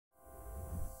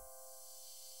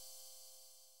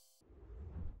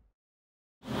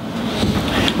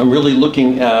I'm really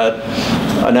looking at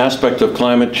an aspect of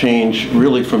climate change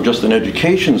really from just an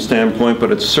education standpoint,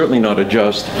 but it's certainly not a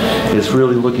just. It's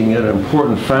really looking at an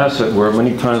important facet where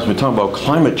many times we talk about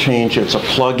climate change, it's a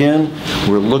plug-in.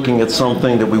 We're looking at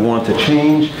something that we want to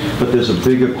change, but there's a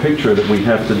bigger picture that we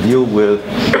have to deal with.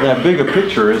 That bigger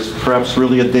picture is perhaps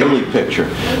really a daily picture.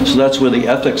 So that's where the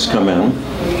ethics come in.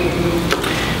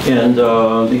 And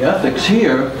the ethics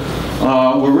here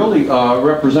were really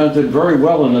represented very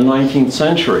well in the 19th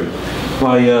century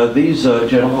by these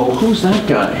gentlemen. Oh, who's that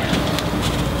guy?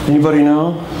 Anybody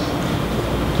know?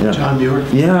 Yeah. John Muir.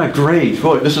 Yeah, great.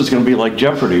 Boy, this is going to be like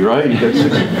Jeopardy, right? You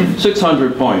get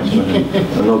 600 points.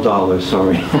 No dollars,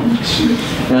 sorry.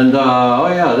 And, oh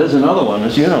yeah, there's another one.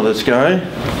 You know this guy.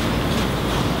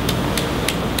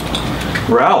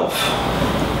 Ralph.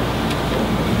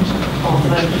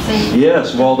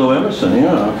 Yes, Waldo Emerson,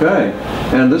 yeah, okay.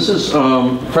 And this is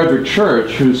Frederick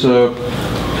Church, whose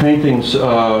paintings, he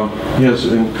has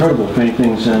incredible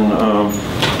paintings in,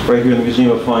 right here in the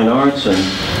Museum of Fine Arts. And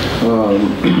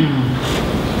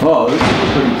oh, this is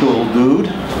a pretty cool dude.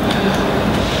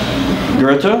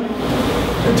 Goethe?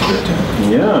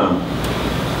 Yeah.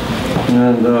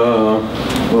 And,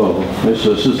 well, this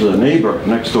is a neighbor,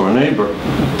 next door neighbor.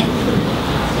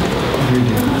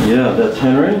 Yeah, that's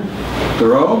Henry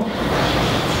Thoreau.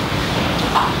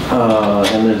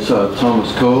 And there's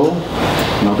Thomas Cole,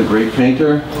 another great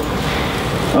painter.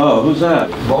 Oh, who's that?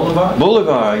 Bolivar?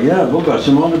 Bolivar, yeah, Bolivar,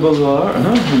 Simon de Bolivar.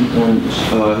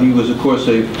 And he was, of course,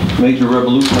 a major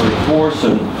revolutionary force,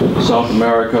 and South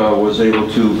America was able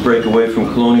to break away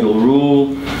from colonial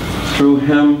rule through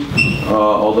him,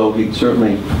 although he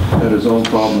certainly had his own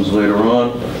problems later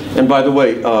on. And by the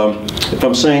way, if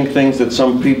I'm saying things that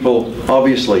some people,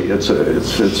 obviously, it's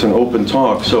an open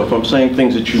talk, so if I'm saying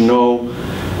things that you know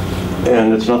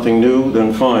and it's nothing new,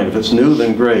 then fine. If it's new,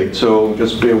 then great. So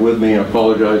just bear with me. I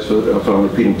apologize if I'm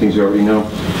repeating things you already know.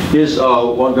 Here's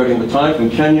Wangari Maathai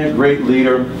from Kenya, great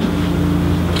leader.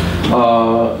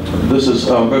 This is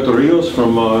Humberto Rios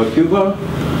from Cuba.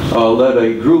 Led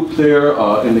a group there.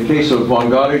 In the case of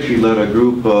Wangari, she led a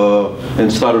group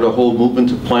and started a whole movement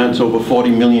to plant over 40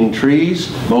 million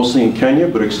trees, mostly in Kenya,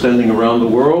 but extending around the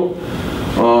world.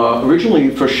 Originally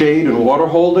for shade and water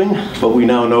holding, but we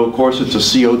now know, of course, it's a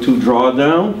CO2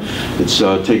 drawdown. It's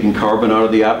taking carbon out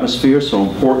of the atmosphere, so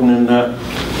important in that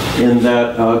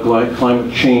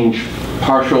climate change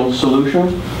partial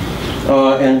solution.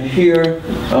 And here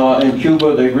in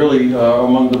Cuba, they really are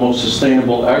among the most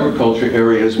sustainable agriculture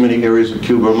areas. Many areas of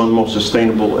Cuba are among the most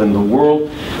sustainable in the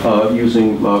world,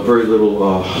 using very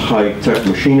little high-tech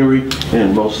machinery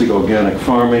and mostly organic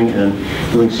farming, and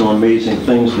doing some amazing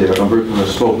things there. Humberto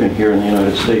has spoken here in the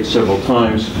United States several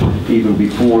times, even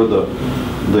before the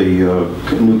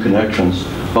new connections.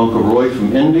 Bunker Roy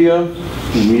from India,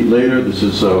 we'll meet later. This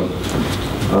is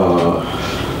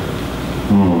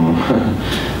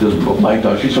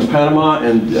she's from Panama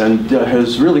and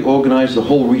has really organized the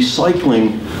whole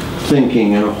recycling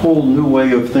thinking and a whole new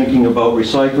way of thinking about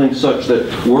recycling, such that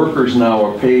workers now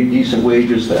are paid decent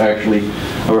wages to actually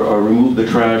remove the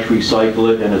trash,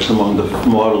 recycle it, and it's among the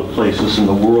model places in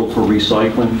the world for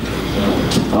recycling.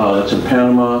 That's in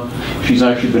Panama. She's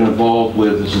actually been involved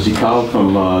with, this is Ecology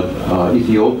from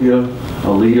Ethiopia,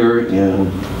 a leader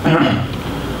in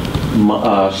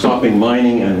stopping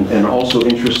mining and also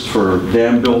interest for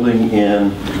dam building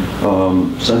in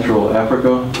Central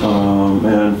Africa.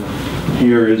 And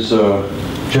here is a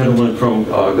gentleman from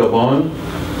Gabon.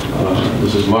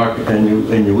 This is Mark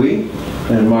Enui.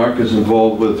 And Mark is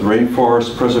involved with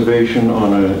rainforest preservation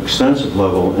on an extensive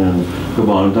level in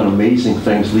Gabon, done amazing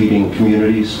things leading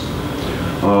communities.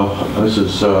 This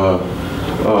is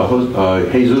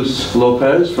Jesus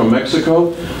Lopez from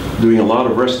Mexico, doing a lot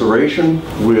of restoration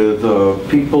with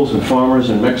peoples and farmers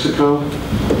in Mexico.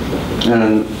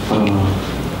 And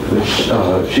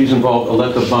she's involved,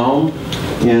 Aletta Baum,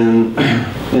 in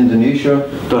Indonesia,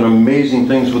 done amazing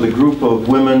things with a group of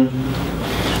women.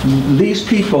 These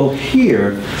people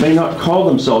here may not call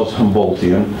themselves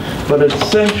Humboldtian, but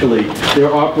essentially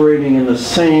they're operating in the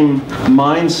same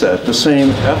mindset, the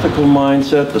same ethical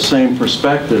mindset, the same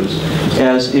perspectives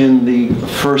as in the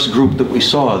first group that we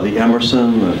saw, the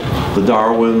Emerson, the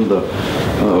Darwin, the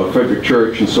Frederick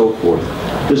Church, and so forth.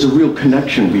 There's a real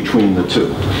connection between the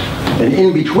two. And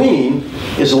in between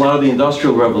is a lot of the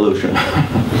Industrial Revolution.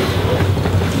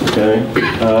 Okay.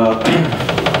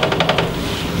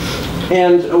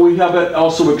 And we have it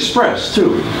also expressed,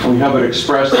 too. We have it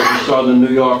expressed, as we saw the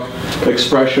New York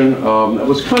expression. It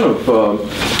was kind of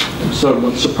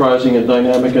somewhat surprising and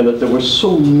dynamic in that there were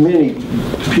so many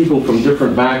people from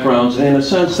different backgrounds, and in a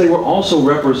sense they were also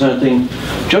representing,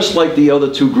 just like the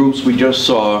other two groups we just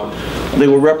saw, they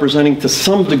were representing to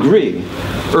some degree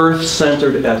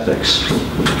Earth-centered ethics.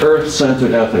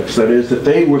 Earth-centered ethics, that is, that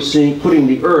they were putting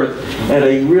the Earth at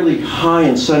a really high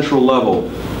and central level,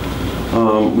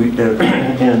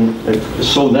 and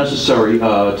so necessary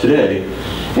today.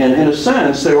 And in a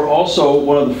sense, they were also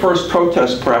one of the first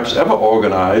protests perhaps ever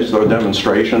organized, or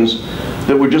demonstrations,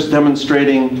 that were just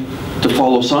demonstrating to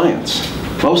follow science.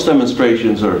 Most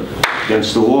demonstrations are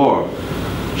against the war,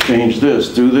 change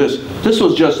this, do this. This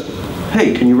was just,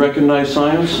 hey, can you recognize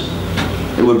science?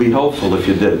 It would be helpful if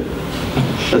you did.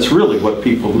 That's really what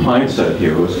people's mindset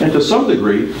here was. And to some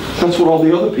degree, that's what all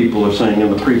the other people are saying in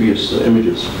the previous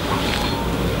images.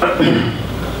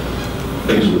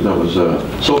 That was,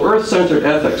 so Earth-centered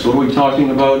ethics, what are we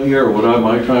talking about here? What am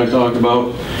I trying to talk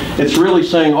about? It's really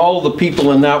saying all the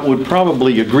people in that would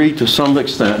probably agree to some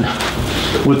extent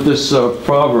with this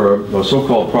proverb, or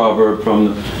so-called proverb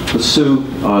from the Sioux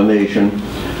Nation.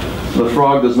 The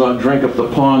frog does not drink up the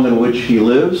pond in which he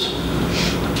lives.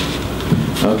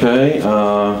 Okay,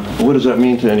 what does that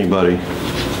mean to anybody?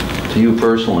 To you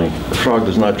personally? The frog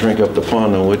does not drink up the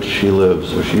pond in which he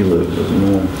lives, or she lives.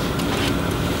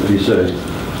 What do you say?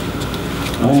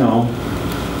 I know.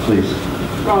 Please.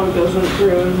 Frog doesn't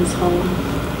ruin his home.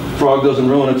 Frog doesn't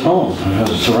ruin its home. It has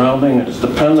a surrounding, it's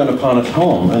dependent upon its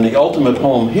home. And the ultimate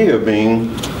home here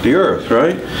being the Earth,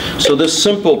 right? So this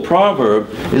simple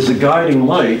proverb is a guiding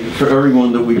light for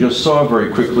everyone that we just saw very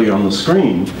quickly on the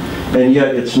screen. And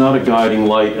yet it's not a guiding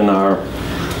light in our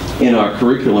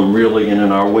curriculum, really, and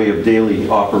in our way of daily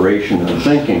operation and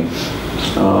thinking.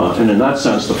 And in that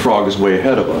sense, the frog is way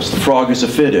ahead of us. The frog is a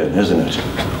fit-in, isn't it?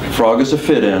 The frog is a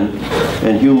fit-in,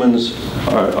 and humans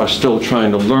are still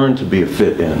trying to learn to be a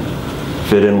fit-in.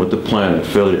 Fit in with the planet,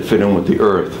 fit in with the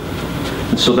Earth.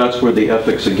 And so that's where the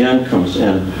ethics again comes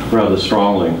in rather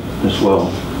strongly as well.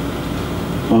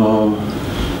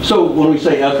 So when we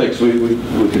say ethics, we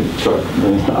could start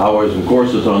hours and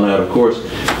courses on that, of course.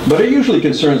 But it usually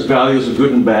concerns values of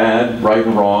good and bad, right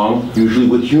and wrong, usually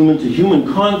with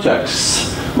human-to-human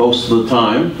contexts most of the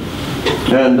time.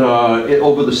 And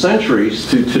over the centuries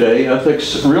to today,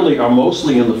 ethics really are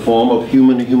mostly in the form of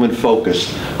human-to-human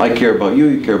focus. I care about you,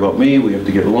 you care about me, we have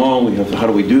to get along, how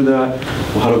do we do that?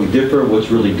 Well, how do we differ? What's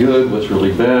really good? What's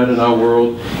really bad in our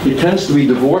world? It tends to be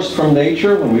divorced from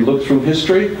nature when we look through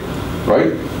history,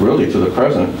 right? Really to the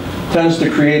present. Tends to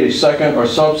create a second or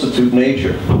substitute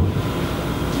nature.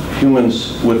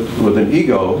 Humans with an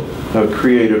ego have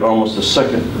created almost a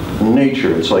second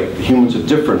nature. It's like humans are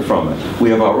different from it. We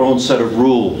have our own set of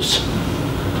rules.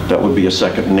 That would be a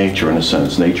second nature in a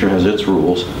sense. Nature has its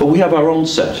rules, but we have our own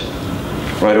set.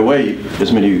 Right away,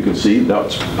 as many of you can see,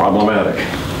 that's problematic.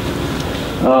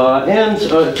 And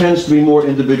it tends to be more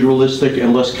individualistic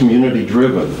and less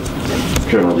community-driven,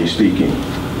 generally speaking.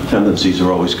 Tendencies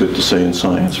are always good to say in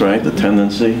science, right? The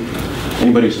tendency.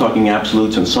 Anybody who's talking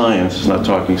absolutes in science is not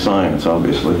talking science,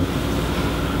 obviously.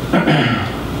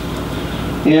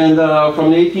 And from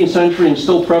the 18th century and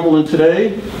still prevalent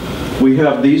today, we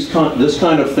have this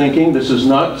kind of thinking. This is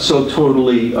not so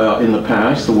totally in the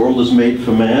past. The world is made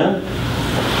for man.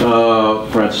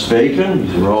 Francis Bacon,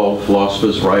 these were all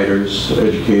philosophers, writers,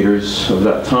 educators of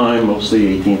that time,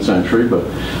 mostly 18th century. But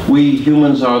we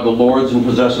humans are the lords and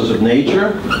possessors of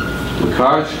nature.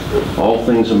 Descartes, all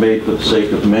things are made for the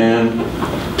sake of man.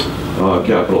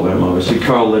 Capital M, obviously.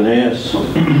 Carl Linnaeus.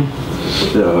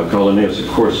 Carl Linnaeus, of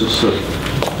course, is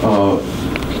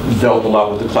dealt a lot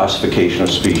with the classification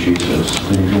of species.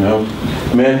 As you know,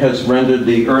 man has rendered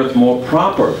the earth more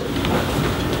proper.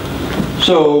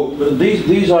 So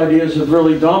these ideas have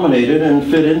really dominated and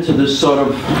fit into this sort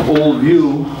of old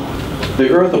view. The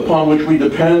earth upon which we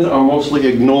depend are mostly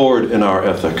ignored in our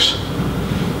ethics.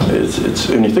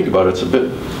 When you think about it, it's a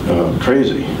bit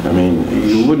crazy. I mean,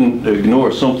 you wouldn't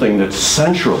ignore something that's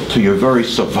central to your very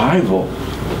survival.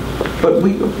 But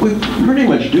we pretty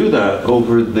much do that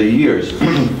over the years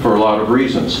for a lot of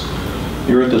reasons.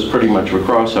 The earth is pretty much a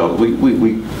crossout. We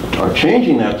are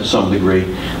changing that to some degree,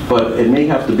 but it may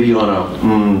have to be on a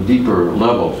deeper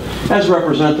level, as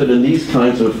represented in these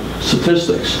kinds of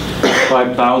statistics.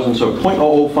 5,000, so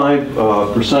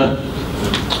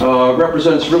 0.005%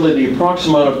 represents really the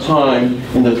approximate amount of time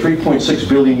in the 3.6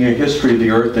 billion year history of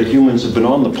the earth that humans have been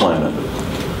on the planet.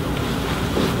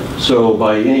 So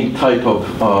by any type of,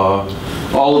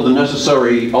 all the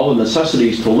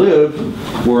necessities to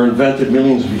live were invented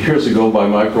millions of years ago by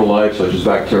microlife, such as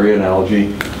bacteria and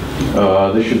algae.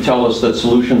 This should tell us that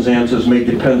solutions, answers may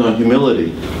depend on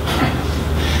humility.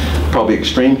 probably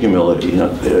extreme humility. You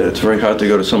know, it's very hard to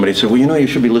go to somebody and say, well, you know, you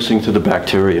should be listening to the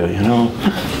bacteria, you know.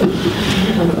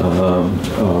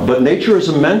 But nature as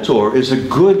a mentor is a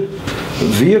good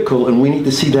vehicle, and we need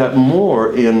to see that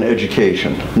more in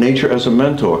education. Nature as a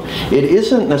mentor. It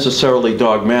isn't necessarily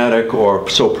dogmatic or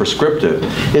so prescriptive.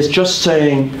 It's just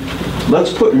saying,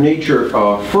 let's put nature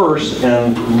first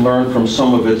and learn from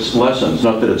some of its lessons.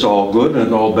 Not that it's all good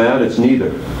and all bad, it's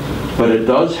neither. But it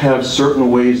does have certain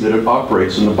ways that it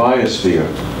operates in the biosphere.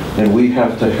 And we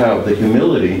have to have the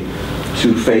humility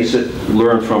to face it,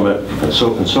 learn from it, and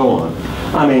so on.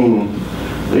 I mean,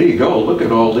 there you go. Look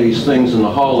at all these things in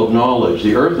the Hall of Knowledge.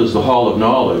 The Earth is the Hall of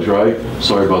Knowledge, right?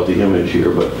 Sorry about the image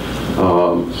here, but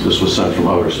this was sent from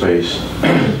outer space.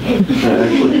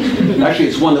 Actually,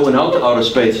 it's one that went out to outer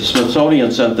space. The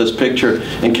Smithsonian sent this picture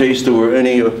in case there were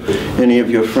any of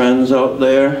your friends out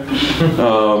there,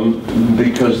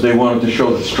 because they wanted to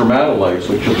show that stromatolites,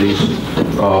 which are these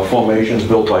formations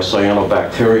built by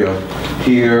cyanobacteria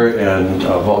here and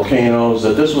volcanoes,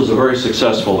 that this was a very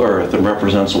successful Earth and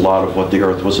represents a lot of what the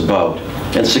Earth was about.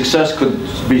 And success could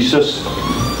be just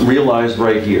realized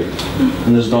right here.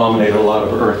 And this dominated a lot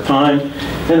of Earth time.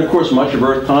 And of course, much of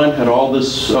Earth time had all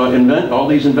these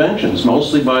inventions,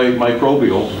 mostly by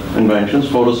microbial inventions: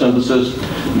 photosynthesis,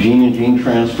 gene and gene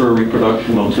transfer,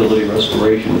 reproduction, motility,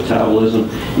 respiration, metabolism,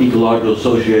 ecological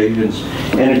associations,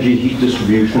 energy, heat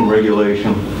distribution,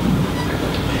 regulation.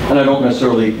 And I don't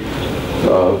necessarily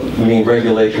mean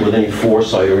regulation with any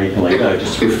foresight or anything like that,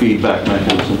 just through feedback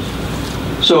mechanisms.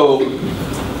 So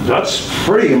that's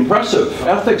pretty impressive.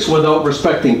 Ethics without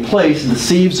respecting place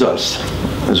deceives us,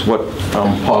 is what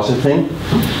I'm positing.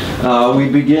 We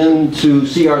begin to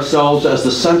see ourselves as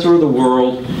the center of the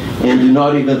world and do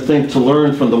not even think to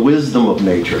learn from the wisdom of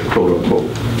nature, quote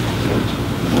unquote.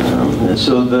 And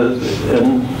so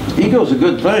ego is a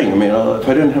good thing. I mean, if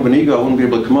I didn't have an ego, I wouldn't be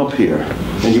able to come up here.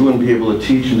 And you wouldn't be able to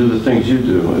teach and do the things you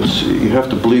do. You have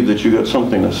to believe that you got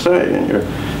something to say, and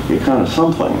you're kind of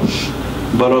something.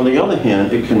 But on the other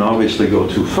hand, it can obviously go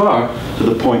too far, to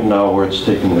the point now where it's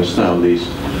taking us down these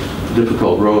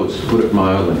difficult roads, to put it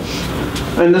mildly.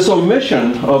 And this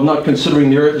omission of not considering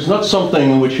the Earth is not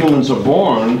something in which humans are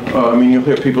born. I mean, you'll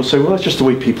hear people say, well, that's just the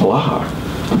way people are.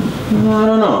 No, I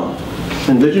don't know.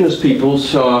 Indigenous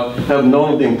peoples have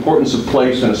known of the importance of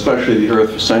place, and especially the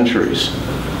Earth, for centuries.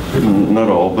 Not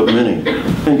all, but many.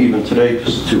 And even today,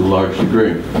 to a large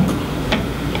degree.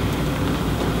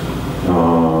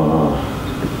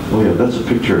 Oh yeah, that's a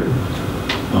picture.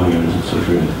 Oh yeah, that's so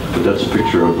good. But that's a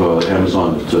picture of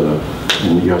Amazon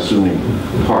in Yasuni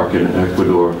Park in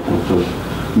Ecuador, with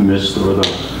the mist or the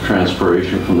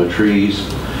transpiration from the trees.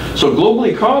 So global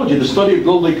ecology, the study of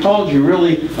global ecology,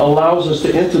 really allows us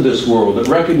to enter this world that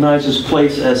recognizes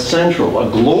place as central, a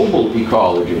global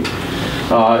ecology.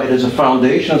 It is a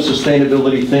foundation of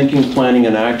sustainability thinking, planning,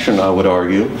 and action, I would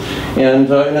argue. And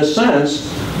in a sense,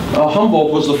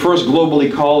 Humboldt was the first global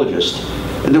ecologist.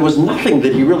 There was nothing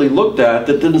that he really looked at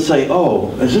that didn't say,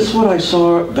 oh, is this what I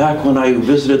saw back when I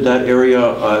visited that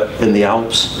area in the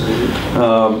Alps?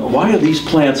 Why are these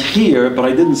plants here, but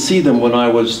I didn't see them when I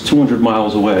was 200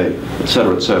 miles away, et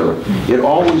cetera, et cetera. It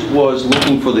always was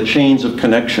looking for the chains of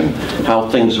connection, how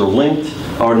things are linked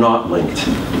or not linked.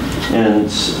 And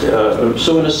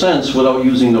so in a sense, without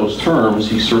using those terms,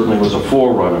 he certainly was a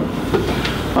forerunner.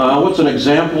 What's an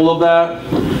example of that?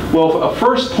 Well, a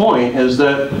first point is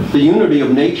that the unity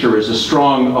of nature is a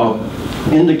strong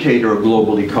indicator of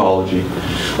global ecology.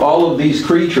 All of these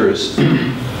creatures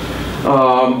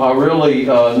are really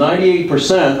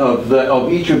 98%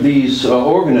 of each of these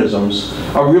organisms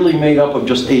are really made up of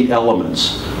just 8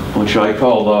 elements, which I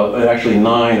call actually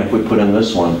 9 if we put in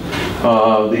this one.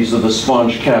 These are the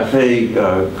sponge cafe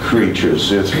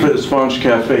creatures. It's sponge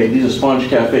cafe. These are sponge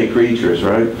cafe creatures,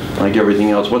 right? Like everything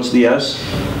else. What's the S?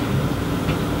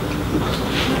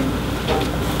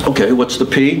 Okay, what's the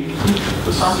P?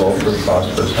 The sulfur,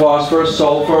 phosphorus. Phosphorus,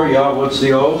 sulfur, yeah. What's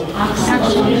the O?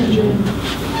 Oxygen.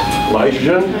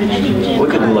 Nitrogen?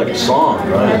 Look at it like a song,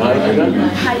 right?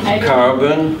 Nitrogen,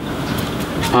 carbon,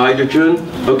 hydrogen.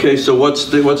 Okay, so what's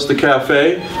the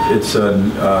cafe? It's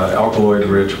an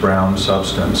alkaloid-rich brown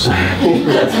substance.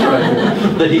 That's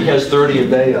right. That he has 30 a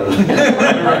day of.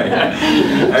 Right.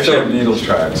 Actually, I have needles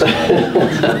tracks.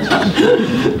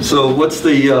 So what's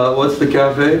the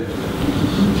cafe?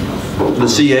 The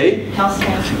Ca?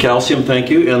 Calcium. Calcium, thank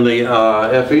you. And the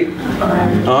Fe?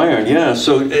 Iron, yeah.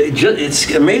 So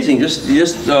it's amazing,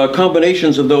 just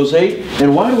combinations of those 8.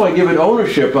 And why do I give it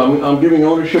ownership? I'm giving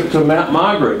ownership to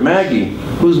Maggie.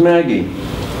 Who's Maggie?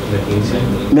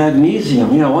 Magnesium.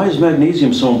 Magnesium, yeah. Why is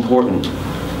magnesium so important?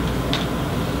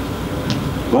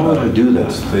 Why would I do that?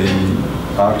 It's the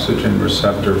oxygen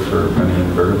receptor for many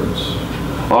invertebrates.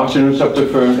 Oxygen receptor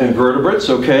for invertebrates,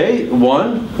 okay,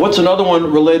 one. What's another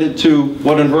one related to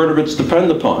what invertebrates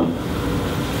depend upon?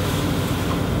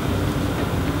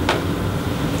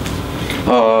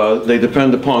 They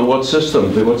depend upon what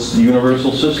system? What's the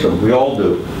universal system? We all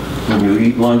do. When you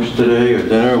eat lunch today or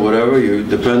dinner or whatever, you're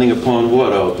depending upon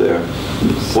what out there?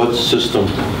 What system?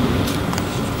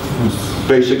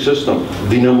 Basic system.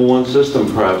 The number one system,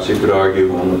 perhaps you could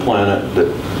argue, on the planet that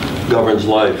governs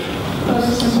life.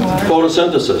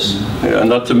 Photosynthesis. Yeah,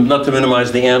 not to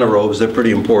minimize the anaerobes, they're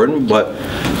pretty important, but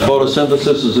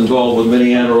photosynthesis is involved with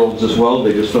many anaerobes as well.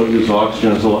 They just don't use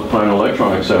oxygen as a prime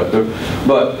electron acceptor.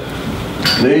 But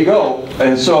there you go.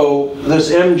 And so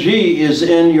this Mg is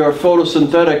in your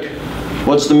photosynthetic,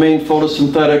 what's the main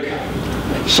photosynthetic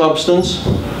substance?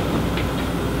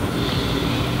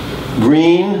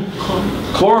 Green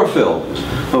chlorophyll.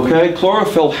 Okay,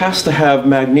 chlorophyll has to have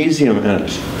magnesium in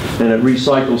it, and it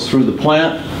recycles through the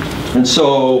plant. And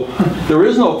so there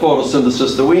is no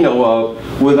photosynthesis that we know of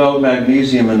without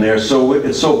magnesium in there. So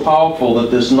it's so powerful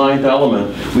that this ninth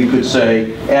element, we could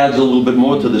say, adds a little bit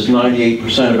more to this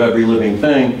 98% of every living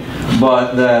thing,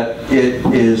 but that it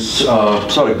is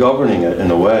sort of governing it in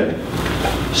a way.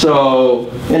 So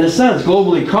in a sense,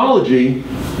 global ecology,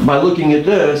 by looking at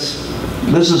this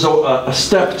is a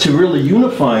step to really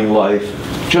unifying life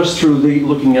just through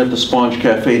looking at the Sponge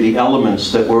Cafe, the elements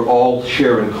that we all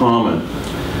share in common.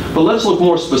 But let's look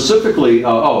more specifically.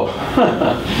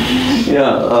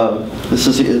 This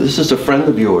is a friend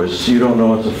of yours. You don't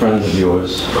know it's a friend of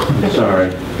yours.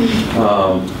 Sorry,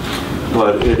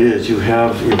 but it is. You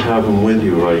have him with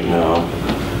you right now.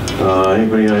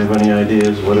 Anybody have any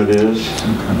ideas what it is?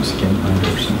 Some kind of skin mite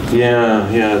or something.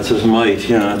 Yeah, it's his mite.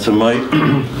 Yeah, it's a mite,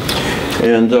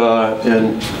 and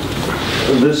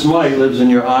this mite lives in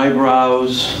your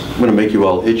eyebrows. I'm going to make you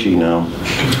all itchy now.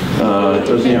 It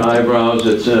lives in your eyebrows,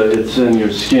 it's in your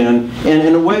skin. And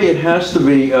in a way it has to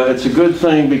be, it's a good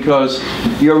thing because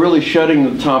you're really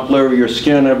shedding the top layer of your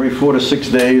skin every 4 to 6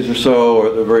 days or so, or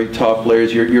the very top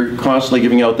layers. You're constantly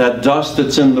giving out that dust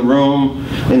that's in the room,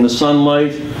 in the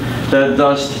sunlight. That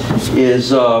dust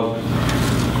is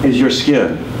your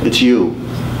skin. It's you.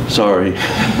 Sorry.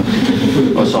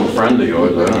 Or some friend of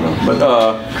yours, I don't know. But,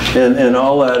 and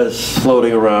all that is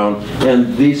floating around.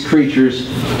 And these creatures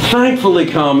thankfully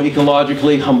come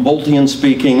ecologically, Humboldtian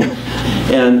speaking,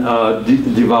 and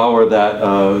devour that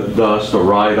dust or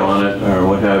ride on it or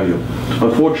what have you.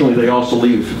 Unfortunately, they also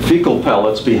leave fecal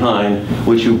pellets behind,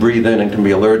 which you breathe in and can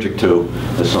be allergic to,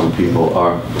 as some people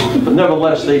are. But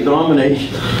nevertheless, they dominate.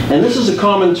 And this is a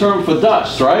common term for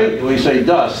dust, right? We say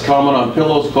dust, common on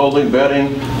pillows, clothing,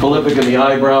 bedding, prolific in the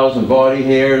eyebrows and body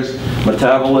hairs,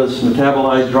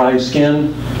 metabolized dry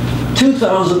skin.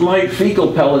 2,000 mite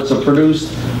fecal pellets are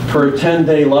produced per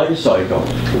 10-day life cycle.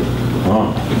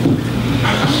 Wow.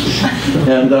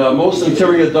 And most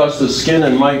interior dust is skin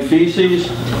and mite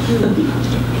feces.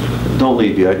 Don't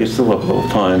leave yet, you still have a little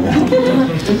time.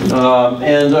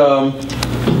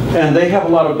 And they have a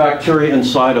lot of bacteria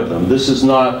inside of them. This is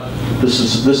a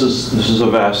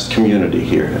vast community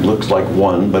here. It looks like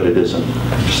one, but it isn't,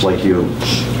 just like you.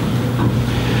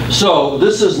 So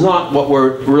this is not what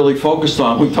we're really focused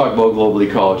on when we talk about global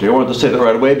ecology. I wanted to say that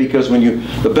right away because one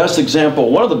of the best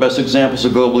examples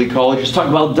of global ecology is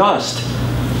talking about dust.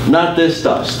 Not this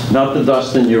dust, not the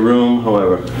dust in your room,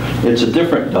 however. It's a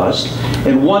different dust,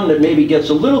 and one that maybe gets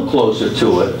a little closer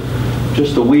to it,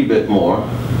 just a wee bit more,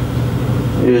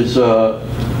 is,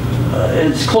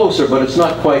 it's closer, but it's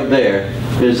not quite there,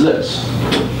 is this.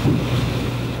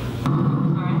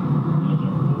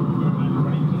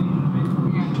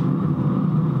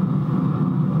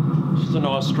 This is in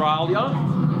Australia.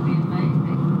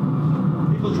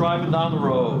 People driving down the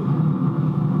road.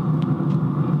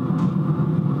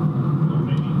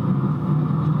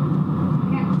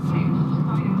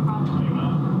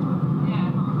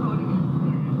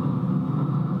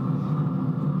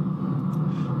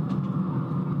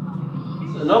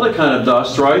 Another kind of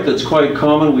dust, right, that's quite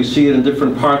common. We see it in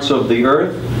different parts of the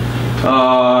earth.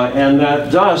 And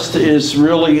that dust is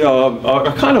really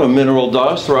a kind of a mineral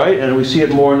dust, right? And we see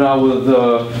it more now with,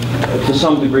 to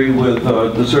some degree, with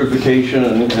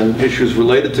desertification and issues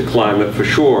related to climate, for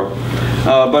sure.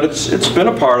 But it's been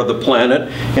a part of the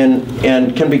planet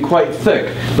and can be quite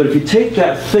thick. But if you take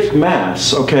that thick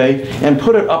mass, okay, and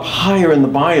put it up higher in the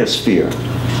biosphere,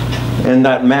 and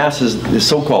that mass is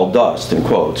so-called dust, in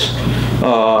quotes.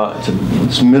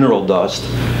 It's mineral dust.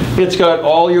 It's got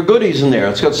all your goodies in there.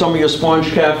 It's got some of your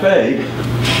Sponge Cafe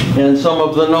and some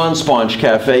of the non-Sponge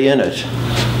Cafe in it.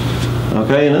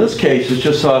 Okay, and in this case, it's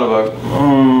just sort of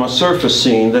a surface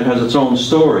scene that has its own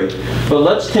story. But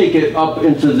let's take it up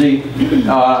into the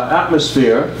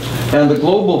atmosphere, and the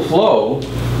global flow,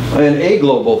 and a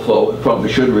global flow, it probably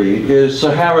should read, is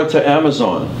Sahara to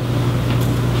Amazon.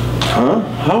 Huh?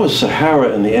 How is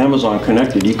Sahara and the Amazon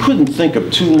connected? You couldn't think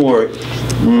of two more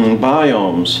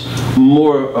biomes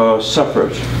more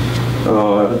separate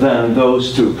than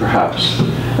those two, perhaps.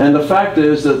 And the fact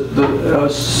is that the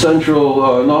north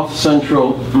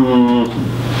central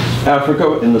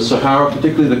Africa, in the Sahara,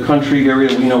 particularly the country area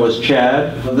we know as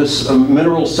Chad, this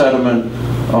mineral sediment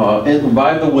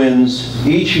by the winds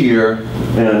each year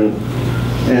in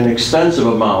extensive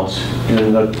amounts,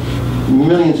 in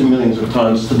millions and millions of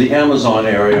tons, to the Amazon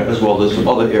area as well as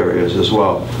other areas as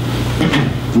well,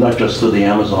 not just to the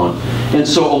Amazon. And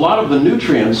so a lot of the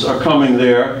nutrients are coming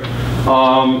there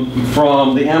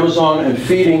from the Amazon and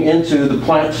feeding into the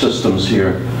plant systems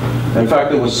here. In fact,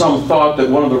 there was some thought that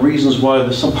one of the reasons why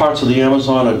some parts of the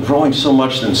Amazon are growing so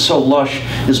much and so lush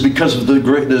is because of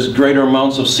there's greater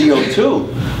amounts of CO2.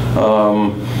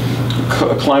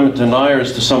 Climate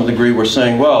deniers, to some degree, were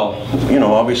saying, well, you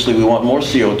know, obviously we want more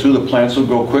CO2, the plants will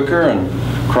grow quicker and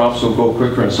crops will grow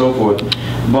quicker and so forth.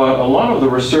 But a lot of the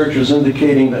research is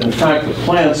indicating that, in fact, the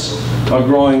plants are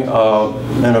growing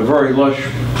in a very lush,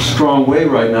 strong way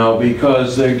right now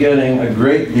because they're getting a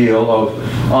great deal of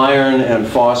iron and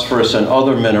phosphorus and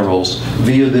other minerals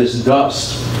via this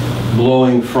dust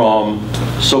blowing from,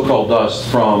 so-called dust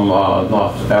from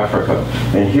North Africa.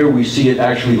 And here we see it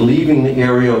actually leaving the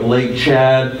area of Lake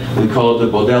Chad. We call it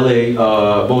the Baudelaire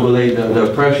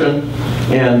Depression.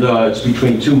 And it's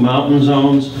between two mountain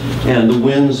zones. And the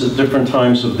winds at different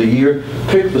times of the year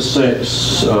pick the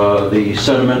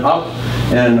sediment up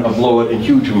and blow it in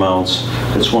huge amounts.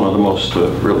 It's one of the most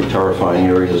really terrifying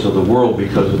areas of the world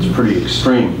because it's pretty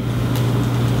extreme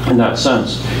in that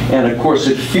sense. And of course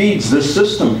it feeds this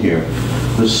system here.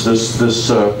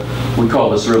 We call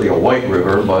this really a white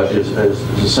river, but it's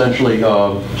essentially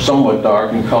somewhat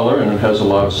dark in color, and it has a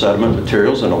lot of sediment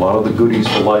materials and a lot of the goodies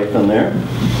for life in there.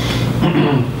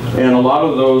 And a lot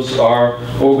of those are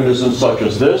organisms such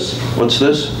as this. What's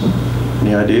this?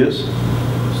 Any ideas?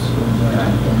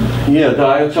 Yeah,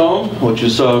 diatom, which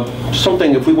is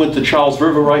something, if we went to Charles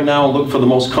River right now and looked for the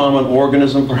most common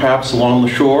organism perhaps along the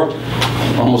shore,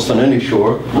 almost on any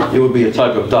shore, it would be a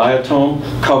type of diatom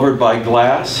covered by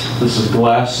glass. This is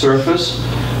glass surface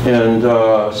and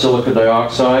silica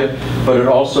dioxide, but it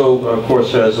also, of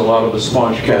course, has a lot of the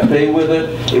sponge cafe with it.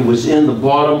 It was in the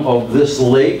bottom of this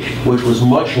lake, which was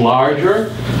much larger,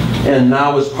 and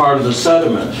now is part of the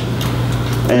sediment.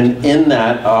 And in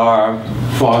that are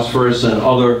phosphorus and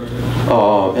other,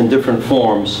 in different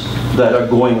forms, that are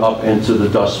going up into the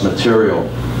dust material.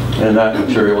 And that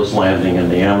material is landing in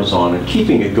the Amazon and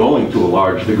keeping it going to a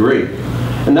large degree.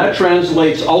 And that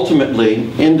translates ultimately,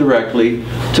 indirectly,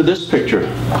 to this picture.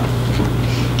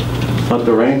 Not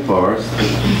the rainforest.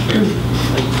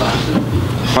 Lake Placid.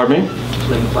 Pardon me?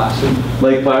 Lake Placid.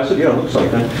 Lake Placid, yeah, looks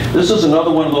like that. This is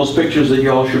another one of those pictures that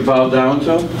you all should bow down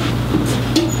to.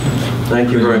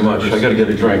 Thank you very much. I gotta get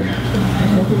a drink.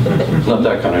 Not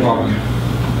that kind of drink.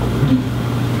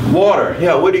 Water,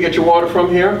 yeah, where do you get your water from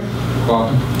here?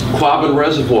 Quabbin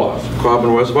Reservoir.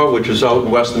 Quabbin Reservoir, which is out in the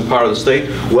western part of the state,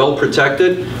 well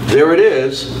protected. There it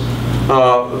is.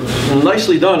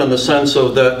 Nicely done in the sense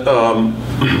of that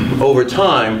over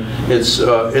time, its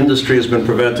industry has been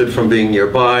prevented from being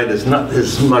nearby. There's not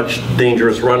as much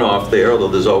dangerous runoff there, although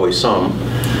there's always some,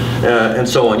 and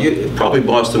so on. Probably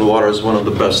Boston water is one of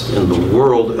the best in the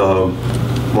world,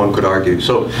 one could argue.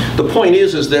 So the point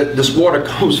is that this water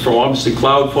comes from obviously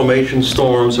cloud formation,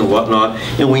 storms and whatnot,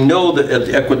 and we know that at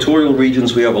the equatorial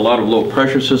regions we have a lot of low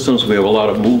pressure systems, we have a lot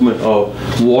of movement of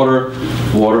water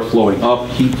flowing up,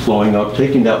 heat flowing up,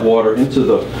 taking that water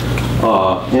into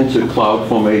cloud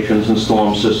formations and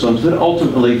storm systems that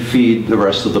ultimately feed the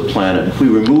rest of the planet. If we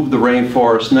remove the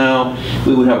rainforest now,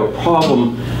 we would have a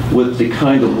problem with the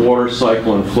kind of water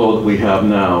cycle and flow that we have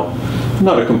now.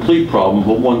 Not a complete problem,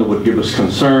 but one that would give us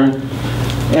concern.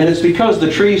 And it's because the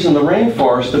trees in the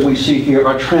rainforest that we see here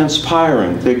are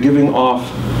transpiring. They're giving off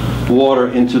water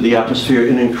into the atmosphere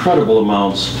in incredible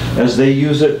amounts as they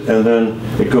use it, and then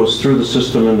it goes through the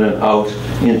system and then out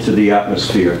into the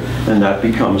atmosphere. And that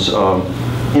becomes,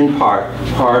 in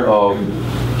part of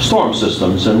storm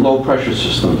systems and low pressure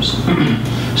systems.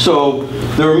 So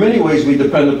there are many ways we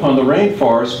depend upon the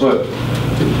rainforest, but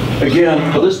again,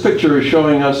 this picture is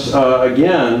showing us,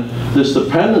 again, this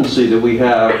dependency that we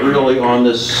have really on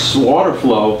this water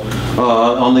flow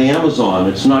on the Amazon.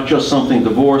 It's not just something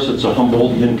divorced, it's a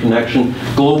Humboldtian connection.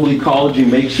 Global ecology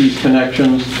makes these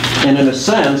connections, and in a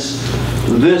sense,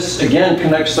 This, again,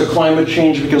 connects to climate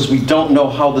change because we don't know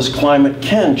how this climate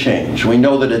can change. We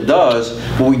know that it does,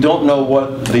 but we don't know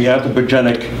what the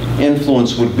anthropogenic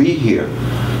influence would be here,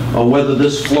 or whether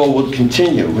this flow would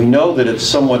continue. We know that it's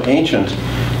somewhat ancient,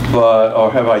 or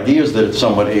have ideas that it's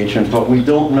somewhat ancient, but we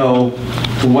don't know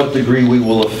to what degree we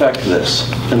will affect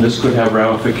this. And this could have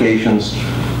ramifications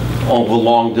over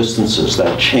long distances,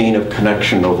 that chain of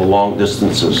connection over long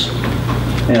distances.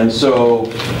 And so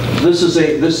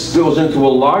this goes into a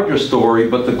larger story,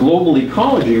 but the global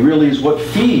ecology really is what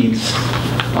feeds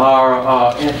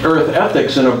our Earth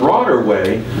ethics in a broader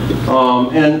way,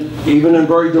 and even in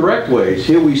very direct ways.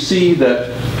 Here we see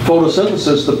that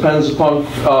photosynthesis depends upon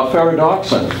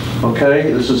ferredoxin.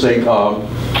 Okay, this is a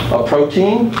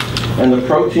protein, and the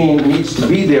protein needs to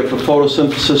be there for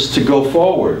photosynthesis to go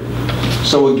forward.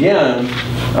 So again,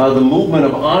 the movement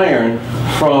of iron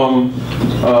from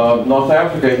North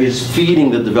Africa is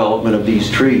feeding the development of these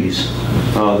trees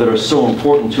that are so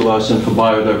important to us and for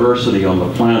biodiversity on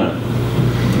the planet.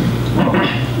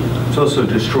 It's also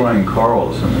destroying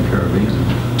corals in the Caribbean.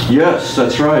 Yes,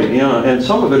 that's right. Yeah, and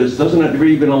some of it is, doesn't it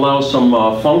even allow some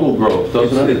fungal growth,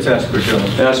 doesn't it? It's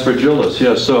aspergillus. Aspergillus,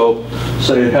 yes. So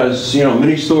it has, you know,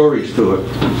 many stories to it.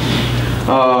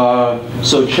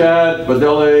 So Chad,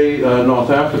 Badele, North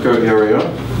Africa area.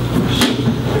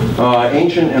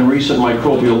 Ancient and recent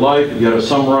microbial life. You got to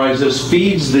summarize this.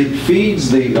 Feeds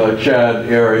the Chad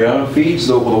area, feeds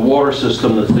the water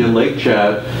system that's the Lake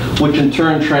Chad, which in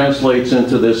turn translates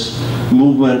into this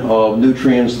movement of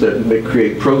nutrients that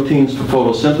create proteins for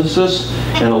photosynthesis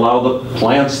and allow the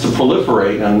plants to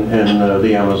proliferate in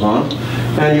the Amazon.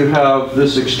 And you have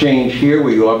this exchange here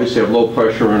where you obviously have low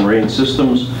pressure and rain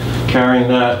systems carrying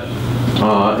that,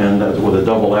 and that with a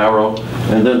double arrow.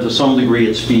 And then to some degree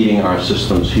it's feeding our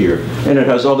systems here. And it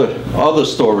has other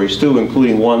stories too,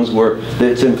 including ones where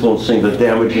it's influencing the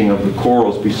damaging of the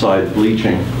corals besides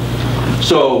bleaching.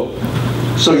 So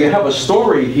you have a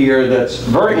story here that's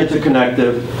very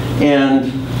interconnected,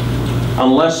 and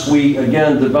unless we,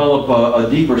 again, develop a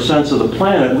deeper sense of the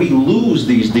planet, we lose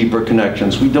these deeper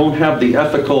connections. We don't have the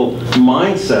ethical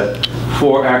mindset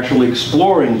for actually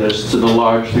exploring this to the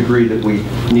large degree that we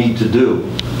need to do.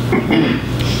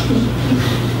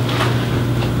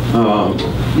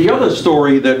 The other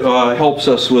story that helps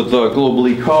us with global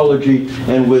ecology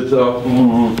and with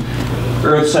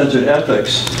Earth-centered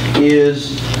ethics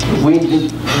is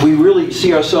we really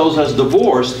see ourselves as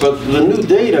divorced, but the new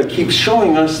data keeps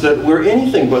showing us that we're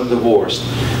anything but divorced.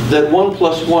 That 1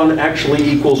 + 1 actually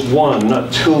equals 1,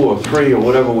 not 2 or 3 or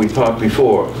whatever we thought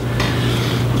before.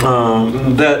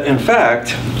 That in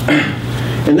fact,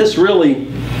 and this really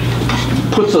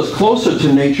puts us closer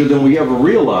to nature than we ever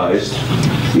realized,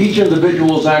 each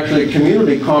individual is actually a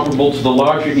community comparable to the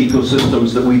larger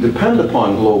ecosystems that we depend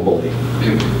upon globally.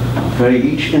 Okay,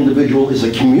 each individual is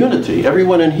a community.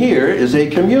 Everyone in here is a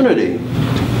community.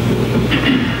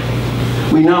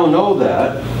 We now know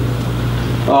that.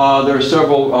 There are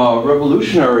several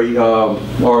revolutionary,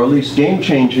 or at least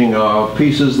game-changing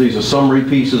pieces. These are summary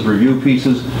pieces, review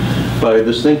pieces by a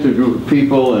distinctive group of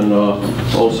people, and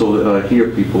also here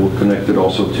people connected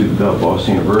also to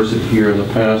Boston University here in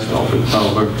the past, Alfred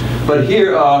Talbot. But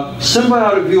here,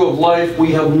 symbiotic view of life,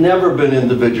 we have never been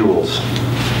individuals.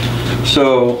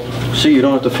 So, see, you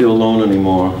don't have to feel alone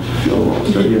anymore. Feel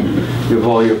alone. So you have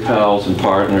all your pals and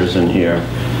partners in here.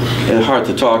 And hard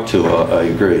to talk to, I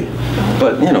agree.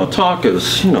 But, you know, talk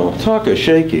is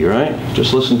shaky, right?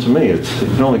 Just listen to me. You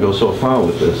can only go so far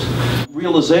with this.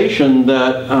 Realization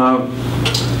that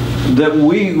that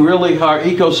we really are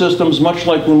ecosystems, much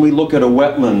like when we look at a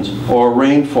wetland or a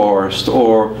rainforest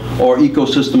or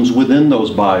ecosystems within those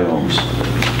biomes.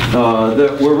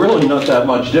 That we're really not that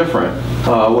much different.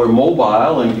 We're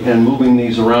mobile and moving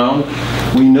these around.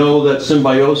 We know that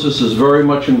symbiosis is very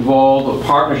much involved,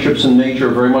 partnerships in nature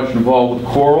are very much involved with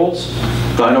corals.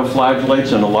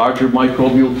 Dinoflagellates and a larger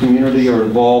microbial community are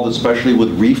involved, especially with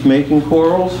reef-making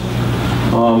corals.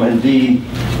 Indeed,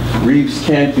 reefs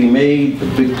can't be made, the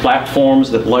big platforms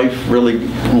that life really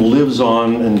lives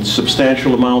on in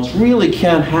substantial amounts really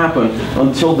can't happen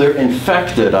until they're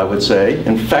infected, I would say,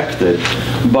 infected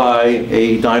by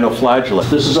a dinoflagellate.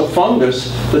 This is a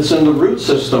fungus that's in the root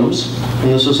systems,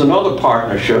 and this is another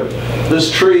partnership.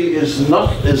 This tree is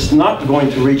not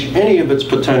going to reach any of its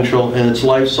potential in its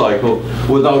life cycle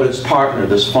without its partner,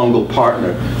 this fungal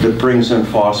partner that brings in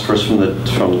phosphorus from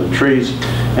the trees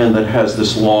and that has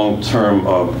this long-term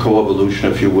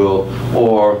coevolution, if you will,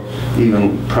 or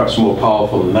even perhaps more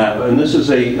powerful than that. And this is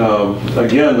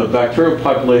again, the bacterial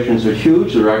populations are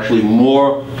huge. There are actually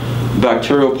more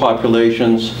bacterial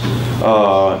populations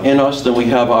in us than we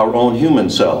have our own human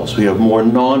cells. We have more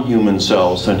non-human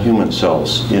cells than human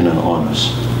cells in and on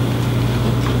us.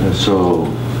 And so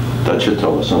that should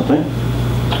tell us something.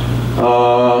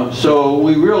 So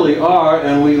we really are,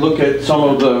 and we look at some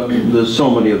of there's so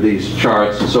many of these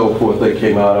charts and so forth that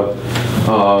came out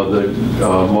of the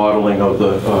modeling of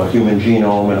the human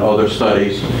genome and other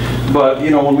studies. But, you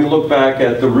know, when we look back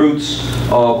at the roots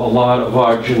of a lot of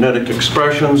our genetic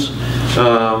expressions,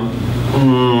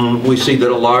 we see that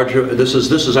a larger, this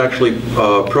is actually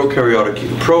prokaryotic,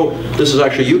 this is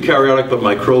actually eukaryotic but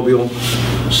microbial.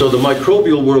 So the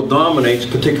microbial world dominates,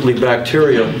 particularly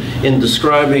bacteria, in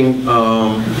describing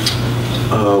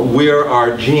where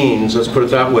our genes, let's put it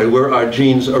that way, where our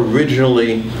genes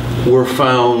originally were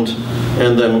found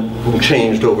and then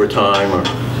changed over time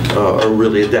or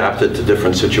really adapted to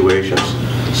different situations.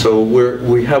 So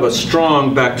we have a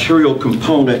strong bacterial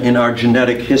component in our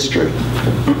genetic history.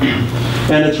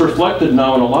 And it's reflected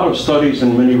now in a lot of studies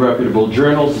in many reputable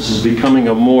journals. This is becoming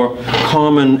a more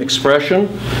common expression,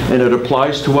 and it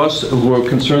applies to us who are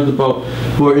concerned about,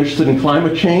 who are interested in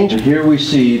climate change. And here we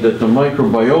see that the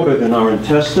microbiota in our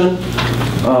intestine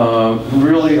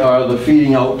really are the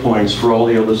feeding out points for all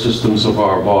the other systems of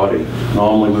our body.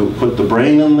 Normally we would put the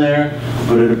brain in there,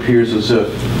 but it appears as if,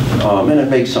 and it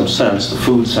makes some sense, the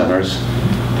food centers,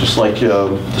 just like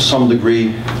to some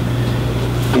degree,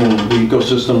 in the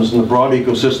ecosystems, in the broad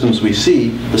ecosystems we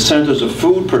see, the centers of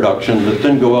food production that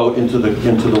then go out into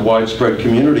the widespread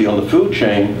community on the food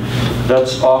chain,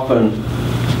 that's often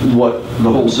what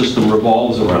the whole system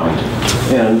revolves around.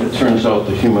 And it turns out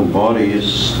the human body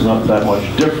is not that much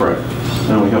different.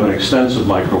 And we have an extensive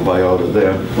microbiota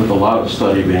there with a lot of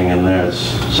study being in there.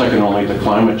 It's second only to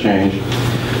climate change.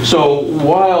 So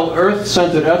while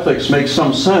Earth-centered ethics makes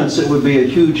some sense, it would be a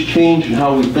huge change in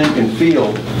how we think and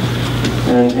feel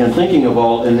and thinking of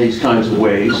all in these kinds of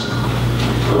ways.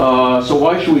 So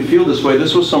why should we feel this way?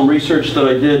 This was some research that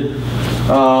I did,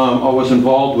 or was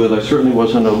involved with. I certainly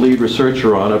wasn't a lead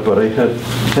researcher on it, but I had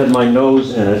my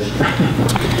nose in it.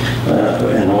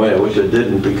 In a way, I wish I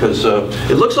didn't, because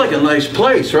it looks like a nice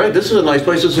place, right? This is a nice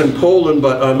place. It's in Poland,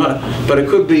 but it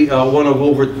could be one of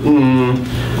over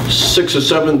 6,000 or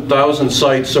 7,000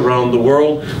 sites around the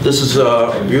world. This is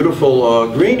a beautiful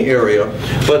green area,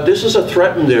 but this is a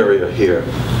threatened area here.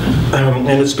 And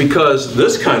it's because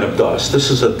this kind of dust, this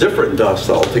is a different dust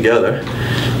altogether.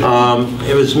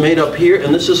 It was made up here,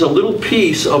 and this is a little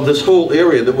piece of this whole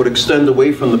area that would extend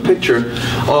away from the picture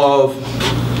of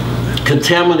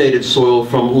contaminated soil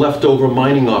from leftover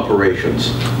mining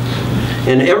operations.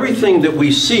 And everything that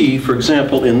we see, for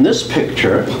example, in this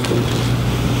picture,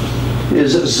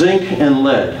 is zinc and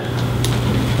lead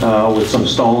with some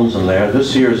stones in there.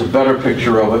 This here is a better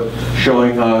picture of it,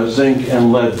 showing zinc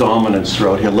and lead dominance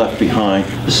throughout here, left behind.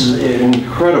 This is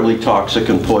incredibly toxic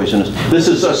and poisonous. This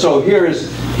is so here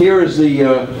is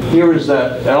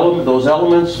that element, those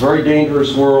elements, very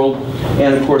dangerous world,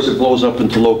 and of course it blows up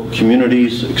into local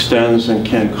communities, extends, and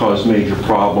can cause major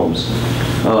problems.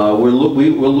 We're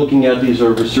looking at, these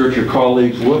are researcher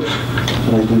colleagues. Whoops,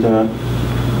 did I do that?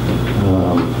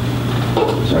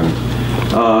 Sorry.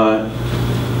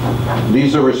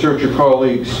 These are researcher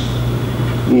colleagues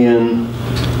in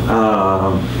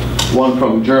one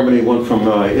from Germany, one from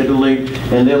Italy,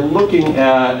 and they're looking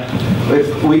at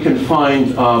if we can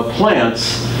find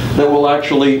plants that will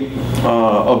actually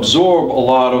absorb a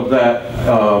lot of that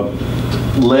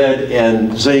lead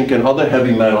and zinc and other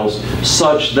heavy metals,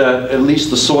 such that at least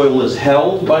the soil is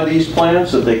held by these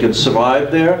plants, that they can survive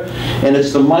there. And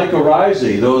it's the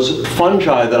mycorrhizae, those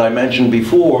fungi that I mentioned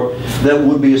before, that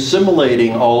would be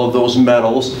assimilating all of those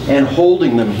metals and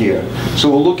holding them here. So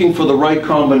we're looking for the right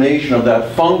combination of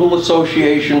that fungal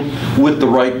association with the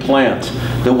right plant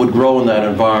that would grow in that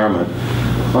environment.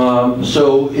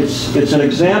 So it's an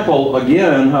example,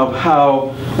 again, of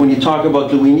how, when you talk about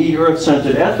do we need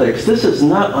Earth-centered ethics, this is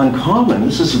not uncommon.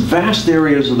 This is vast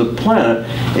areas of the planet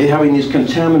having these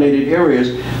contaminated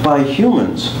areas by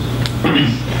humans.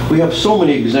 We have so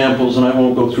many examples, and I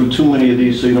won't go through too many of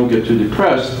these so you don't get too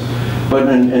depressed, but,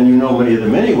 and you know many of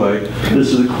them anyway.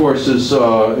 This, of course, is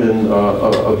in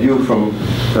a view from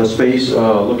space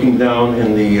looking down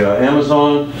in the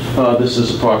Amazon. This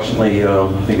is approximately, I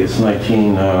think it's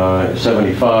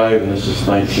 1975, and this is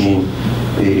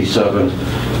 1987.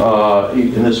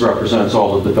 And this represents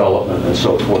all the development and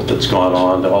so forth that's gone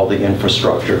on, all the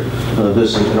infrastructure.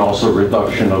 This is also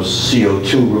reduction of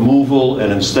CO2 removal,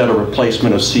 and instead a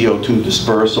replacement of CO2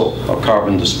 dispersal, or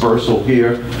carbon dispersal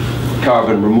here,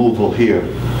 carbon removal here.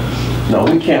 Now,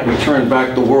 we can't return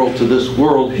back the world to this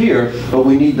world here, but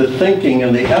we need the thinking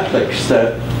and the ethics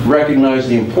that recognize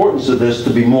the importance of this to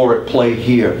be more at play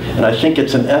here. And I think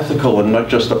it's an ethical and not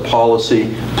just a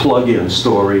policy plug-in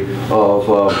story of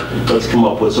let's come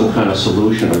up with some kind of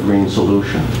solution, a green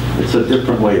solution. It's a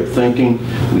different way of thinking.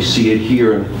 We see it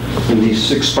here in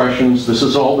these expressions. This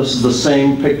is the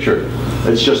same picture.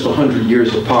 It's just 100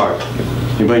 years apart.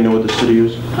 Anybody know what the city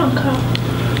is? Hong Kong.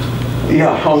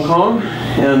 Yeah, Hong Kong.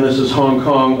 And this is Hong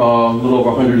Kong a little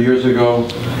over 100 years ago.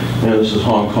 And this is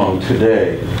Hong Kong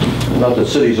today. Not that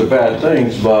cities are bad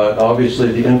things, but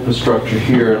obviously the infrastructure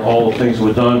here and all the things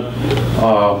we've done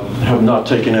have not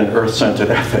taken in earth-centered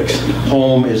ethics.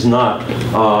 Home is not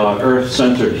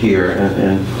earth-centered here,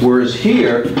 and whereas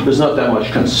here, there's not that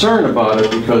much concern about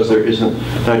it because there isn't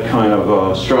that kind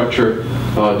of structure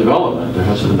development. There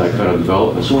hasn't been that kind of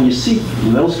development. So when you see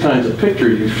those kinds of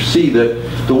pictures, you see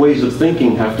that the ways of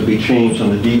thinking have to be changed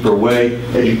in a deeper way,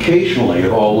 educationally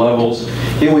at all levels.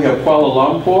 Here we have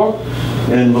Kuala Lumpur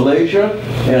in Malaysia,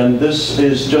 and this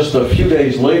is just a few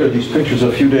days later. These pictures are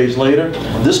a few days later.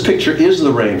 This picture is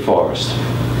the rainforest.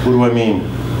 What do I mean?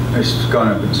 It's gone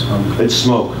up in smoke. It's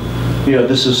smoke. Yeah,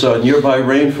 this is a nearby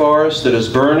rainforest that is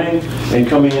burning and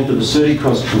coming into the city,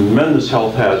 causes tremendous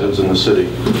health hazards in the city.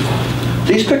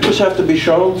 These pictures have to be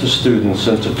shown to students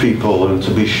and to people and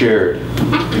to be shared.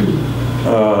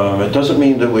 It doesn't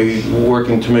mean that we're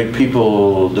working to make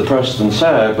people depressed and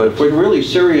sad, but if we're really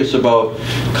serious about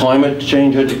climate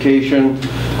change education,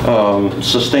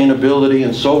 sustainability,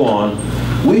 and so on,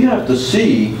 we have to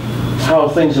see how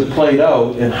things have played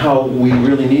out and how we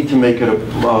really need to make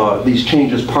it these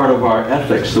changes part of our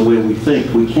ethics, the way we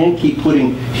think. We can't keep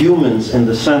putting humans in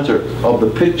the center of the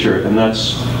picture, and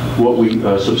that's what we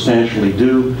substantially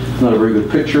do. It's not a very good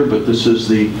picture, but this is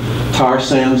the tar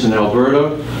sands in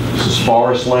Alberta. This is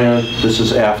forest land. This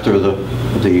is after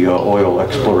the oil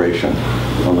exploration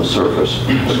on the surface.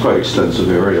 It's quite extensive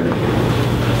area.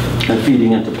 And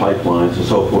feeding into pipelines and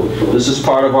so forth. This is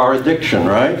part of our addiction,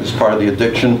 right? It's part of the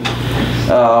addiction.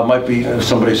 Might be,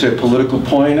 somebody say, a political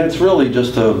point. It's really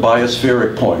just a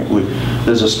biospheric point.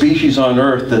 There's a species on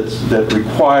Earth that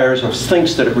requires, or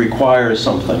thinks that it requires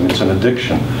something. It's an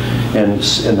addiction. And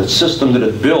the system that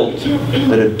it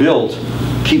built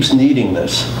keeps needing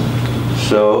this.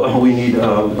 So we need,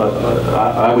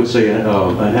 I would say,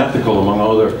 an ethical, among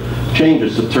other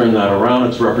changes, to turn that around.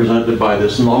 It's represented by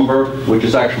this number, which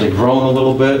has actually grown a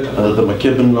little bit, the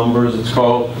McKibben number, as it's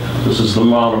called. This is the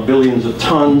amount of billions of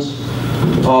tons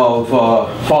of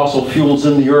fossil fuels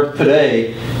in the earth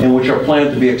today, in which are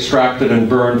planned to be extracted and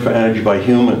burned for energy by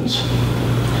humans.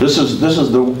 This is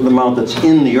the amount that's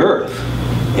in the earth,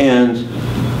 and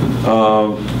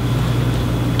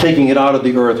taking it out of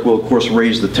the earth will, of course,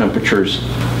 raise the temperatures.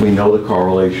 We know the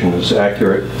correlation is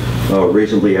accurate,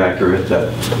 reasonably accurate,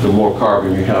 that the more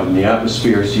carbon you have in the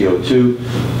atmosphere, CO2,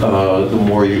 the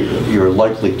more you're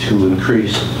likely to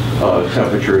increase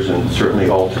temperatures and certainly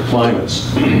alter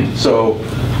climates.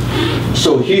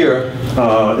 So here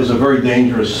is a very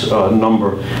dangerous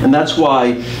number. And that's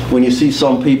why when you see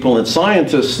some people and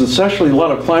scientists, especially a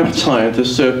lot of climate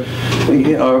scientists, are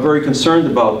very concerned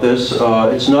about this.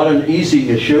 It's not an easy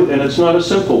issue, and it's not a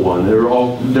simple one. There are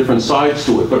all different sides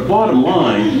to it. But bottom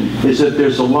line is that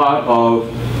there's a lot of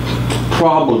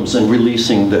problems in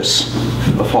releasing this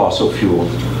fossil fuel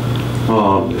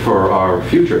for our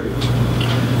future.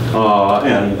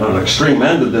 And on an extreme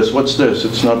end of this, what's this?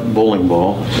 It's not a bowling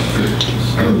ball.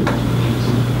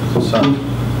 Sun.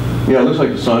 Yeah, it looks like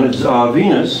the sun. It's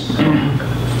Venus.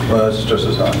 Well, it's just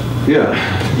as hot. Yeah.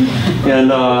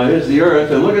 And here's the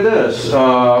Earth, and look at this.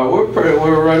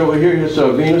 We're right over here. Here's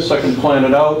Venus, second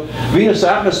planet out. Venus'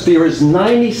 atmosphere is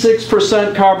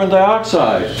 96% carbon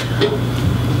dioxide.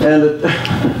 And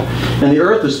the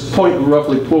Earth is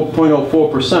roughly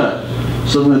 0.04%.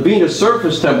 So the Venus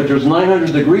surface temperature is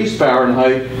 900 degrees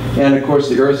Fahrenheit, and of course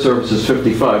the Earth's surface is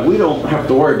 55. We don't have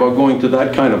to worry about going to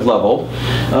that kind of level,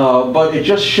 but it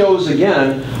just shows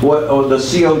again what the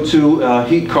CO2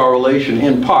 heat correlation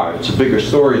in part. It's a bigger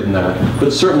story than that,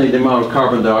 but certainly the amount of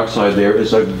carbon dioxide there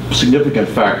is a significant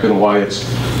factor in why it's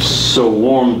so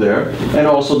warm there, and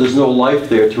also there's no life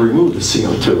there to remove the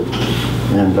CO2,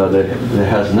 and there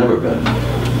has never been.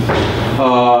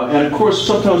 And of course,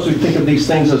 sometimes we think of these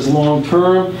things as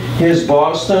long-term. Here's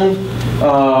Boston,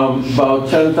 about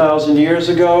 10,000 years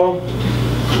ago,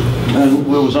 and it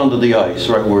was under the ice,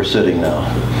 right where we're sitting now.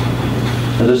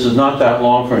 And this is not that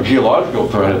long from a geological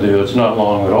point of view. It's not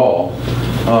long at all.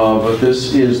 But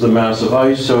this is the massive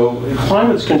ice. So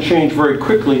climates can change very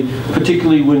quickly,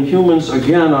 particularly when humans,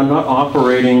 again, are not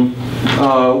operating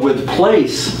with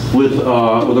place, with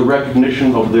a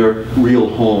recognition of their real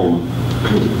home.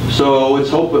 So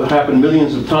it's happened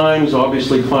millions of times.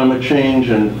 Obviously, climate change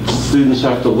and students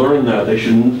have to learn that.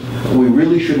 We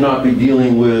really should not be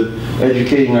dealing with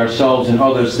educating ourselves and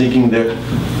others thinking that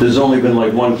there's only been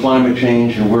like one climate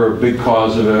change and we're a big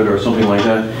cause of it or something like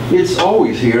that. It's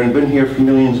always here and been here for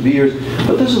millions of years.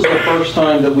 But this is the first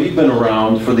time that we've been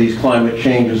around for these climate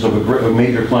changes, of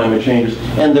major climate changes,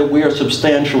 and that we are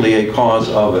substantially a cause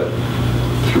of it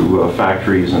through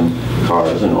factories and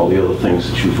cars and all the other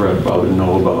things that you've read about and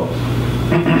know about.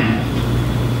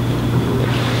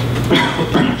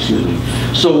 Excuse me.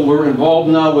 So we're involved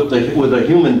now with a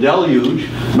human deluge.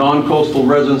 Non-coastal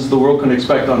residents of the world can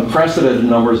expect unprecedented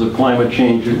numbers of climate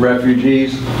change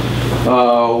refugees.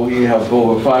 We have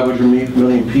over 500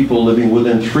 million people living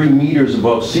within 3 meters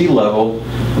above sea level,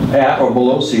 at or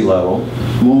below sea level.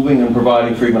 Moving and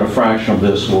providing for even a fraction of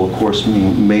this will, of course,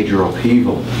 mean major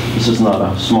upheaval. This is not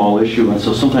a small issue, and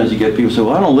so sometimes you get people say,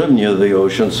 well, I don't live near the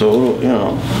ocean, so, you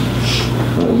know,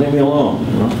 leave me alone,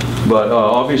 you know? But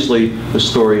obviously, the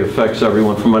story affects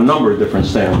everyone from a number of different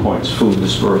standpoints: food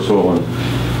dispersal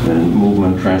and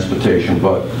movement, transportation.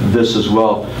 But this as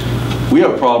well, we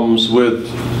have problems with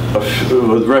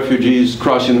refugees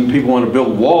crossing. People want to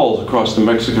build walls across the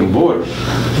Mexican border.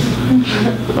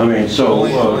 I mean, so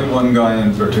only one guy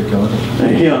in particular.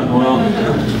 Yeah, well,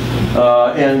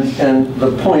 and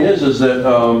the point is that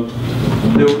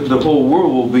the whole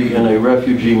world will be in a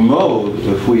refugee mode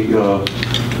if we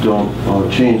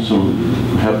don't change some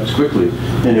habits quickly.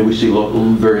 And then we see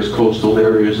various coastal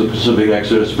areas. The Pacific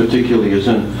exodus particularly is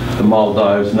in the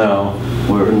Maldives now,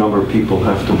 where a number of people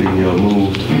have to be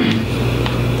moved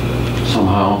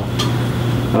somehow.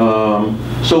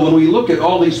 So when we look at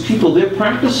all these people, they're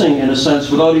practicing, in a sense,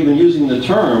 without even using the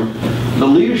term, the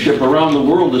leadership around the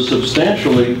world is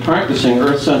substantially practicing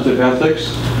Earth-centered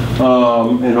ethics.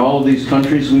 In all of these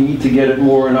countries, we need to get it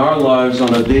more in our lives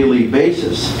on a daily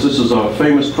basis. This is a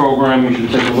famous program. You should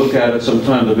take a look at it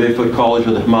sometime. The Bayfoot College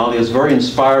of the Himalayas. Very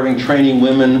inspiring, training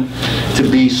women to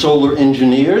be solar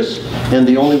engineers. And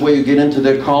the only way you get into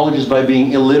their college is by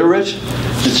being illiterate.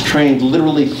 It's trained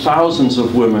literally thousands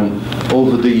of women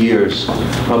over the years,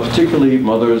 particularly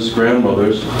mothers,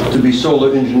 grandmothers, to be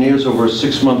solar engineers over a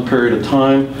 6-month period of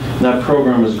time. And that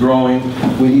program is growing.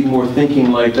 We need more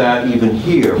thinking like that even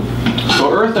here.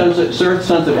 So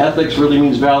Earth-centered ethics really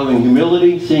means valuing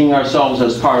humility, seeing ourselves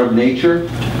as part of nature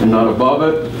and not above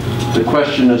it. The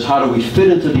question is, how do we fit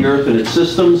into the Earth and its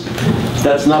systems?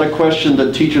 That's not a question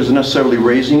that teachers are necessarily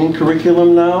raising in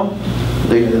curriculum now.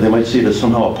 They might see it as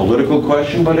somehow a political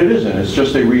question, but it isn't. It's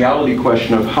just a reality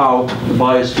question of how the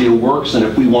biosphere works and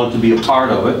if we want to be a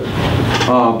part of it.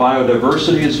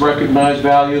 Biodiversity is recognized,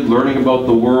 valued, learning about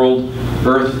the world,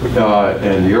 Earth,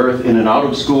 and the Earth in and out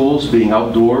of schools, being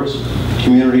outdoors,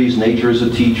 communities, nature as a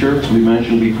teacher, we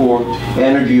mentioned before,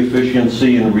 energy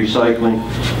efficiency and recycling,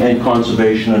 and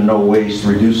conservation and no waste,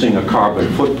 reducing a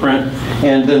carbon footprint,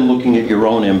 and then looking at your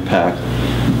own impact.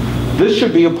 This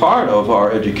should be a part of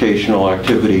our educational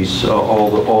activities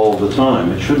all the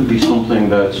time. It shouldn't be something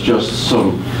that's just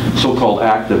some so-called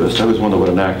activist. I always wonder what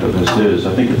an activist is.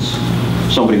 I think it's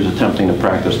somebody who's attempting to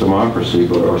practice democracy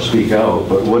or speak out,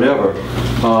 but whatever.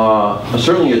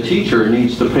 Certainly a teacher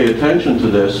needs to pay attention to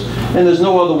this, and there's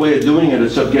no other way of doing it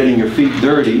except getting your feet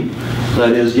dirty,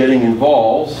 that is, getting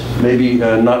involved, maybe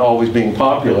not always being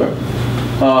popular,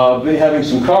 having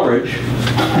some courage,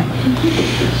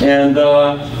 and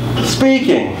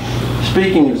speaking.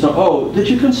 So, oh, did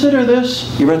you consider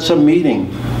this? You're at some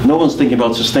meeting. No one's thinking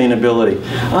about sustainability.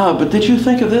 But did you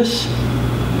think of this?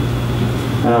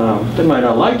 They might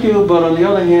not like you, but on the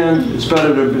other hand, it's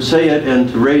better to say it and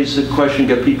to raise the question,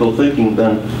 get people thinking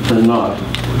than not.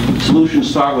 Solutions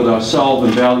start with ourselves,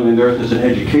 and valuing the Earth as an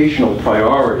educational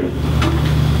priority.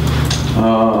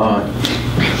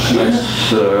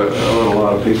 That's what a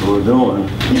lot of people are doing.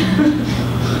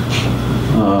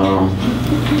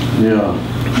 Yeah.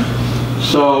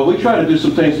 So we try to do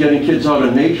some things. Getting kids out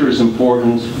in nature is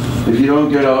important. If you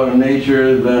don't get out in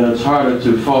nature, then it's harder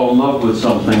to fall in love with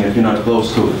something if you're not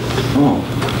close to it. Oh,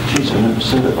 geez, I never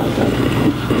said it like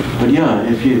that. But yeah,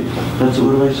 if you, that's,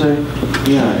 what do I say?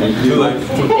 Yeah. If you, it's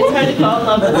hard to fall in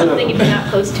love with something if you're not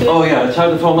close to it. Oh yeah, it's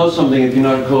hard to fall in love with something if you're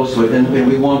not close to it. And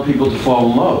we want people to fall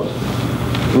in love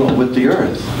with the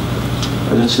Earth.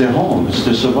 It's their home, it's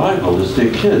their survival, it's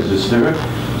their kids, it's their...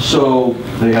 So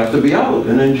they have to be out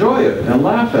and enjoy it and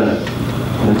laugh in it.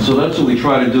 And so that's what we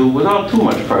try to do without too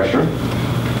much pressure.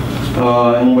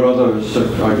 And what others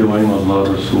are doing with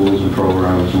other schools and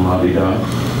programs and la-di-da.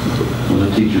 And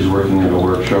the teachers working at a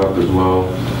workshop as well.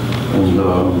 And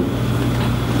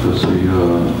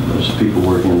there's people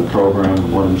working in the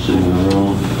program, one of them sitting in the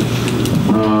room.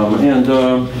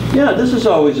 Yeah, this is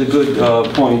always a good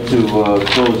point to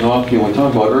close off here. When we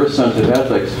talk about Earth-centered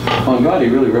ethics,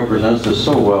 Bongatti really represents this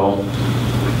so well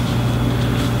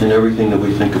in everything that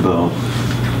we think about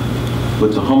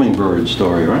with the hummingbird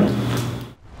story, right?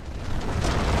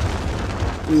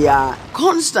 We are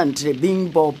constantly being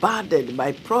bombarded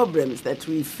by problems that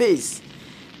we face,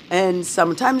 and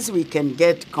sometimes we can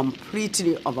get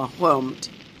completely overwhelmed.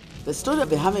 The story of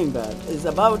the hummingbird is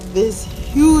about this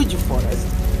huge forest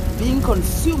being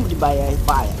consumed by a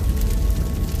fire.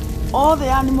 All the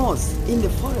animals in the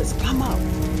forest come out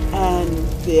and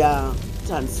they are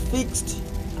transfixed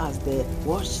as they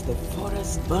watch the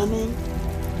forest burning,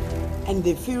 and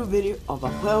they feel very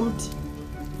overwhelmed,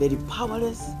 very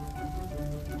powerless,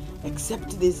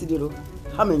 except this little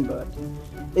hummingbird.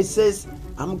 It says,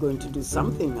 I'm going to do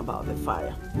something about the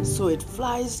fire. So it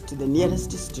flies to the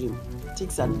nearest stream,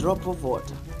 takes a drop of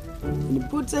water, and it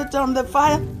puts it on the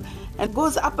fire and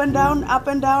goes up and down, up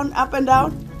and down, up and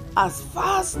down, as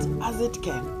fast as it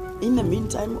can. In the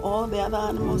meantime, all the other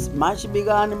animals, much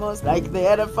bigger animals like the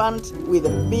elephant with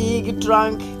a big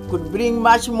trunk, could bring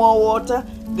much more water.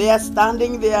 They are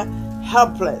standing there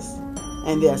helpless,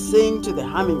 and they are saying to the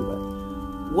hummingbird,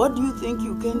 what do you think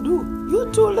you can do?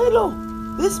 You're too little.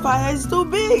 This fire is too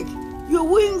big. Your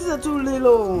wings are too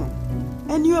little.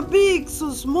 And you're big,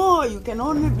 so small. You can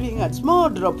only bring a small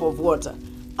drop of water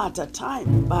at a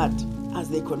time. But as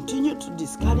they continue to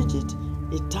discourage it,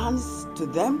 it turns to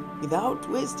them without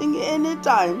wasting any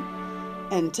time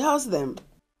and tells them,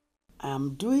 I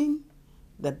am doing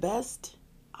the best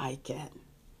I can.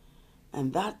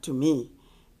 And that, to me,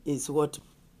 is what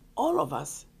all of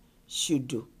us should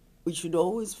do. We should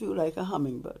always feel like a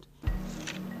hummingbird.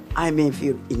 I may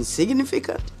feel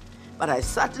insignificant, but I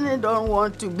certainly don't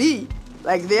want to be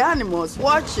like the animals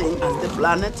watching as the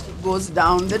planet goes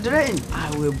down the drain.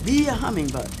 I will be a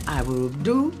hummingbird. I will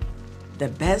do the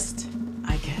best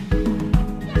I can.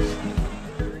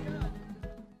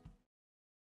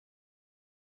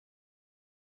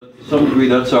 To some degree,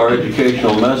 that's our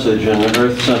educational message, and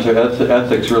Earth-centered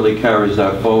ethics really carries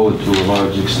that forward to a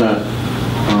large extent.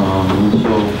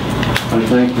 So I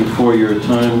thank you for your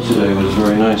time today. It was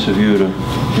very nice of you to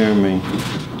hear me.